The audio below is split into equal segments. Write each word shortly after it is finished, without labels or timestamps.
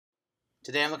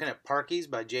Today I'm looking at Parkies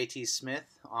by J.T.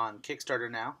 Smith on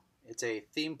Kickstarter now. It's a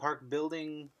theme park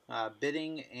building,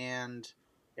 bidding, and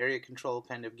area control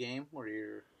kind of game where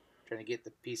you're trying to get the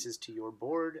pieces to your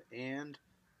board and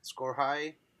score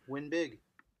high, win big.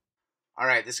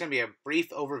 Alright, this is going to be a brief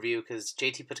overview because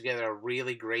JT put together a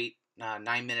really great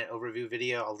 9-minute overview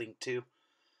video I'll link to.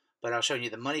 But I'll show you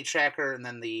the money tracker and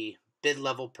then the bid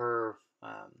level per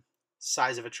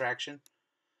size of attraction.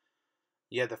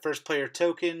 You have the first player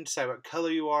token, decide what color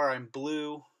you are. I'm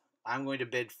blue. I'm going to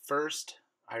bid first.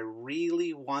 I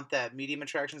really want that medium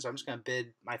attraction, so I'm just going to bid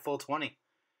my full 20.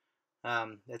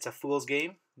 It's a fool's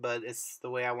game, but it's the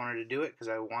way I wanted to do it because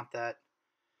I want that.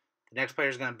 The next player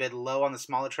is going to bid low on the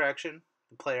small attraction.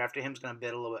 The player after him is going to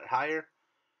bid a little bit higher.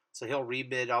 So he'll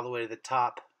rebid all the way to the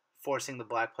top, forcing the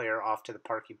black player off to the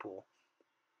Parky pool.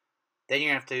 Then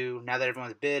you're going to have to, now that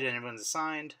everyone's bid and everyone's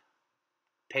assigned,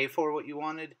 pay for what you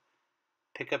wanted,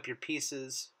 pick up your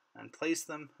pieces, and place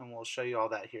them, and we'll show you all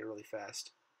that here really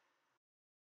fast.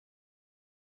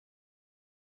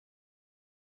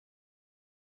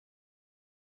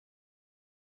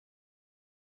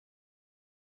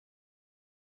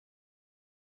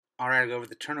 Alright, I'll go over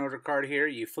the turn order card here.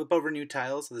 You flip over new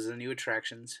tiles, so these are the new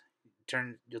attractions.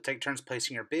 You'll take turns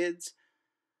placing your bids.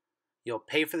 You'll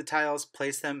pay for the tiles,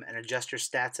 place them, and adjust your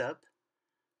stats up.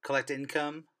 Collect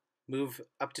income, move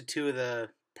up to 2 of the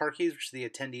Parkies, which are the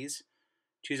attendees.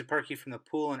 Choose a Parky from the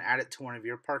pool and add it to one of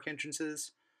your park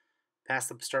entrances. Pass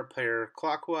the start player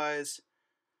clockwise,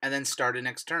 and then start a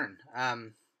next turn.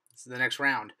 This is the next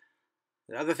round.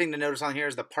 The other thing to notice on here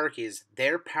is the Parkies.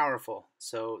 They're powerful.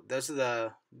 So those are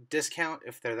the discount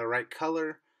if they're the right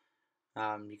color.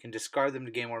 You can discard them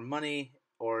to gain more money,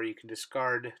 or you can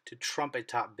discard to trump a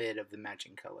top bid of the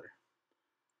matching color.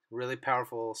 Really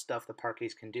powerful stuff the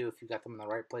Parkies can do if you got them in the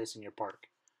right place in your park.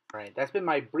 Alright, that's been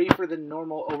my briefer than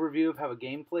normal overview of how a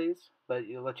game plays, but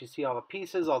it'll let you see all the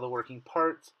pieces, all the working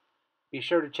parts. Be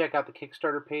sure to check out the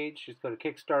Kickstarter page. Just go to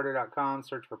kickstarter.com,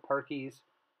 search for Parkies,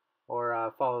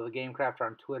 or follow the Game Crafter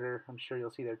on Twitter. I'm sure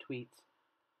you'll see their tweets.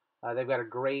 They've got a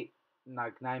great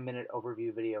 9-minute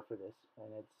overview video for this, and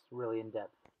it's really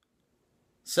in-depth.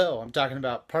 So, I'm talking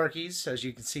about Parkies. As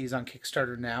you can see, he's on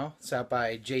Kickstarter now. It's out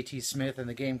by J.T. Smith and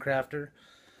the Game Crafter.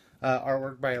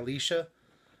 Artwork by Alicia.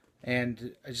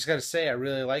 And I just got to say, I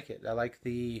really like it. I like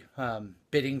the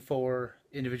bidding for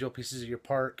individual pieces of your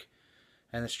park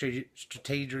and the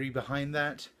strategy behind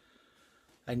that.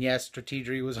 And yes,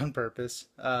 strategy was on purpose.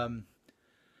 Then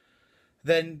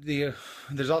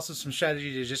there's also some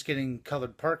strategy to just getting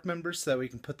colored park members so that we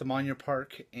can put them on your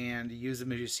park and use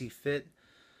them as you see fit.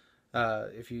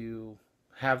 If you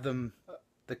have them,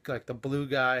 like the blue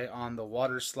guy on the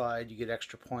water slide, you get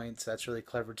extra points. That's really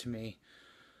clever to me.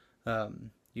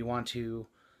 You want to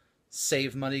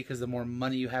save money because the more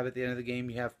money you have at the end of the game,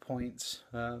 you have points.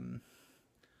 The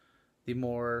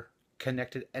more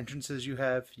connected entrances you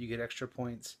have, you get extra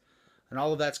points. And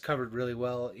all of that's covered really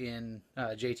well in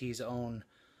JT's own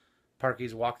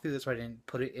Parkies walkthrough. That's why I didn't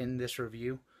put it in this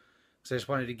review, because I just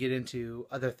wanted to get into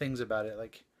other things about it.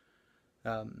 Like,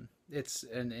 it's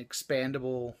an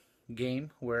expandable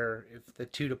game where if the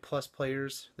 2 to plus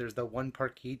players, there's the 1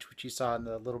 park each, which you saw in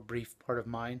the little brief part of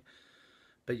mine.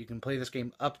 But you can play this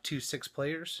game up to 6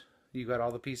 players. You've got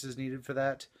all the pieces needed for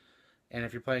that. And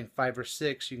if you're playing 5 or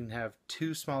 6, you can have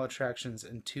 2 small attractions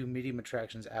and 2 medium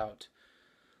attractions out.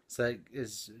 So that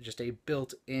is just a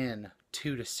built-in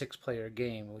 2 to 6 player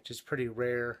game, which is pretty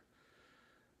rare.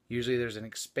 Usually there's an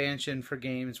expansion for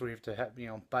games where you have to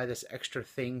have, buy this extra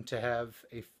thing to have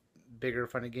a bigger,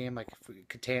 funny game, like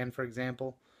Catan, for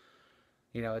example.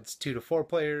 It's 2 to 4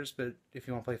 players, but if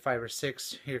you want to play 5 or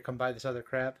 6, here, come buy this other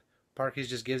crap. Parkies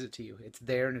just gives it to you. It's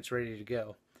there and it's ready to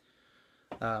go.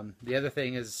 The other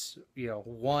thing is,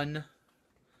 one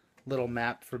little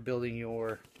map for building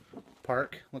your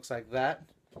park. Looks like that.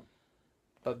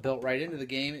 But built right into the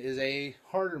game is a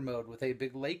harder mode with a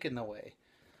big lake in the way.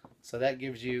 So that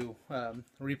gives you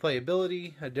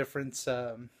replayability, a different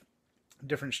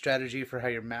strategy for how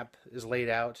your map is laid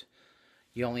out.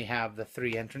 You only have the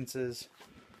 3 entrances.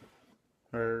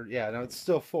 It's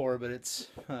still 4, but it's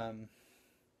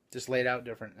just laid out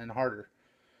different and harder,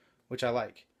 which I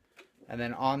like. And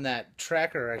then on that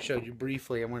tracker I showed you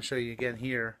briefly, I'm going to show you again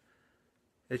here.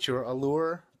 It's your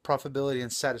allure, profitability,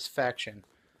 and satisfaction,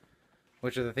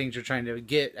 which are the things you're trying to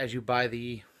get as you buy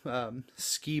the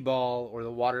ski ball or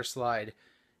the water slide.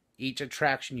 Each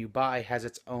attraction you buy has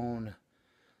its own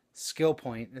skill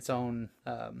point, its own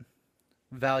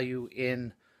value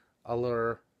in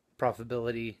allure,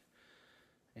 profitability,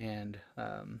 and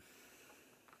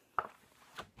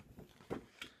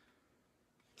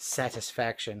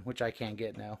satisfaction, which I can't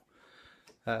get now.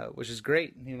 which is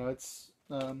great. You know, it's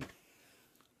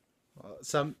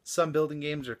some building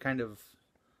games are kind of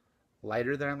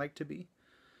lighter than I like to be,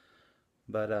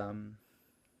 but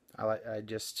I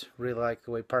just really like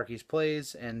the way Parkies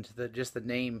plays and just the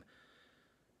name.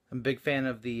 I'm a big fan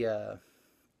of the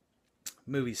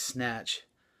movie Snatch,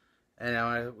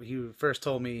 and he first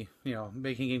told me, you know,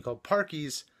 making a game called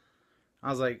Parkies, I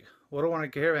was like, what do I want a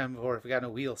caravan for if we got no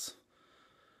wheels?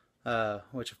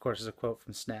 Which of course is a quote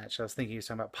from Snatch. I was thinking he was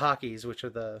talking about Parkies, which are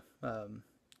the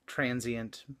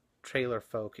transient trailer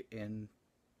folk in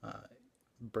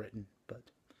Britain, but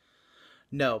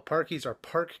no, Parkies are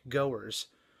park goers,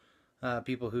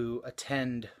 people who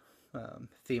attend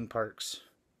theme parks,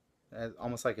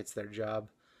 almost like it's their job.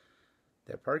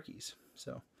 They're Parkies.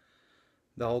 So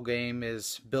the whole game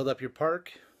is build up your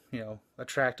park, you know,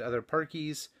 attract other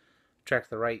Parkies, attract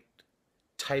the right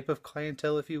type of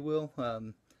clientele, if you will.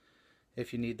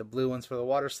 If you need the blue ones for the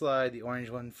water slide, the orange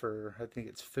one for, I think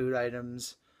it's food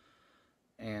items,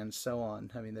 and so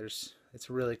on. I mean, it's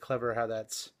really clever how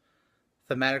that's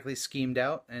thematically schemed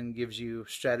out and gives you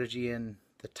strategy in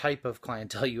the type of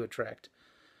clientele you attract.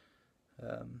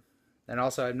 And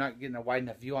also, I'm not getting a wide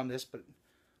enough view on this, but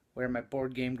wearing my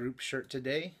board game group shirt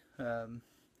today.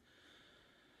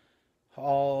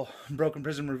 All Broken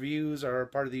Prism Reviews are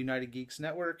part of the United Geeks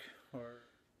Network.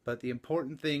 But the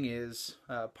important thing is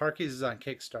Parkies is on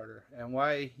Kickstarter. And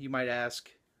why, you might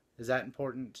ask, is that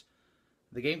important?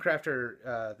 The Game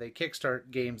Crafter, they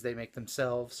kickstart games they make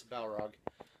themselves. Balrog.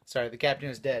 Sorry, the captain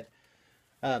is dead.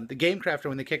 The Game Crafter,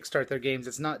 when they kickstart their games,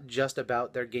 it's not just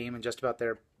about their game and just about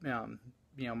their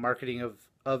marketing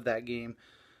of that game.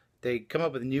 They come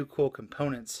up with new cool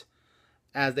components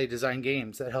as they design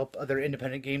games that help other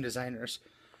independent game designers.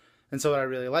 And so what I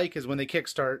really like is when they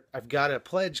kickstart, I've got a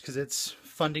pledge because it's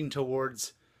funding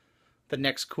towards the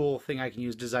next cool thing I can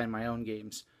use to design my own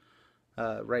games.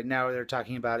 Right now they're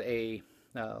talking about a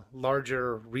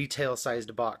larger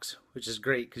retail-sized box, which is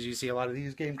great because you see a lot of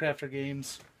these Game Crafter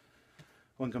games,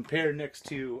 when compared next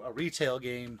to a retail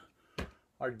game,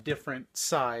 are different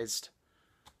sized.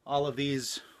 All of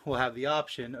these will have the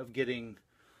option of getting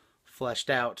fleshed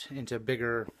out into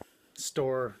bigger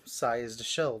store-sized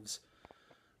shelves,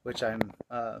 which I'm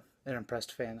an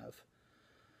impressed fan of.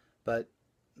 But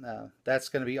that's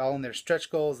going to be all in their stretch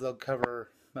goals. They'll cover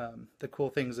the cool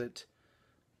things that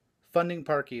funding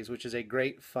Parkies, which is a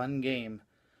great fun game,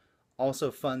 also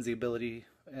funds the ability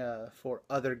for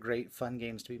other great fun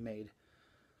games to be made.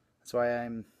 That's why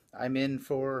I'm in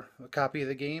for a copy of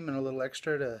the game and a little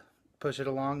extra to push it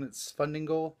along its funding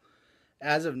goal.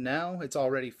 As of now, it's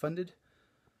already funded,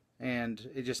 and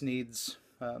it just needs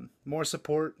more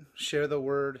support, share the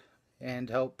word, and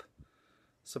help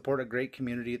support a great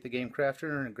community at the Game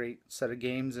Crafter and a great set of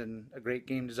games and a great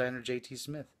game designer, JT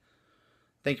Smith.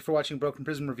 Thank you for watching Broken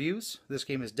Prism Reviews. This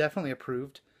game is definitely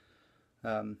approved.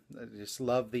 I just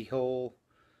love the whole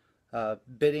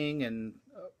bidding and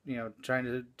trying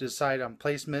to decide on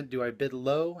placement. Do I bid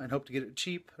low and hope to get it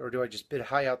cheap, or do I just bid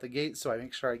high out the gate so I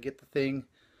make sure I get the thing?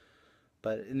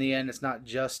 But in the end, it's not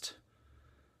just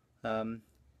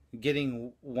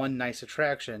getting one nice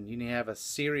attraction. You need to have a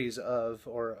series of,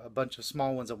 or a bunch of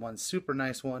small ones of one super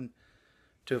nice one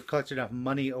to have collected enough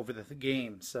money over the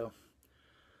game. So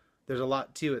there's a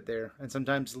lot to it there, and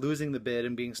sometimes losing the bid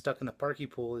and being stuck in the Parky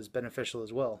pool is beneficial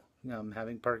as well.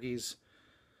 Having Parkies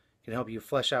can help you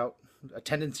flesh out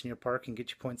attendance in your park and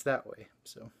get you points that way.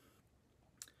 So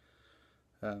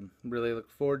really look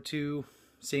forward to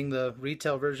seeing the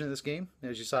retail version of this game.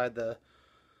 As you saw, the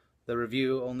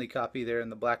review only copy there in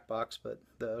the black box, but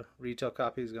the retail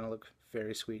copy is going to look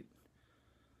very sweet.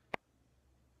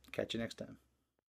 Catch you next time.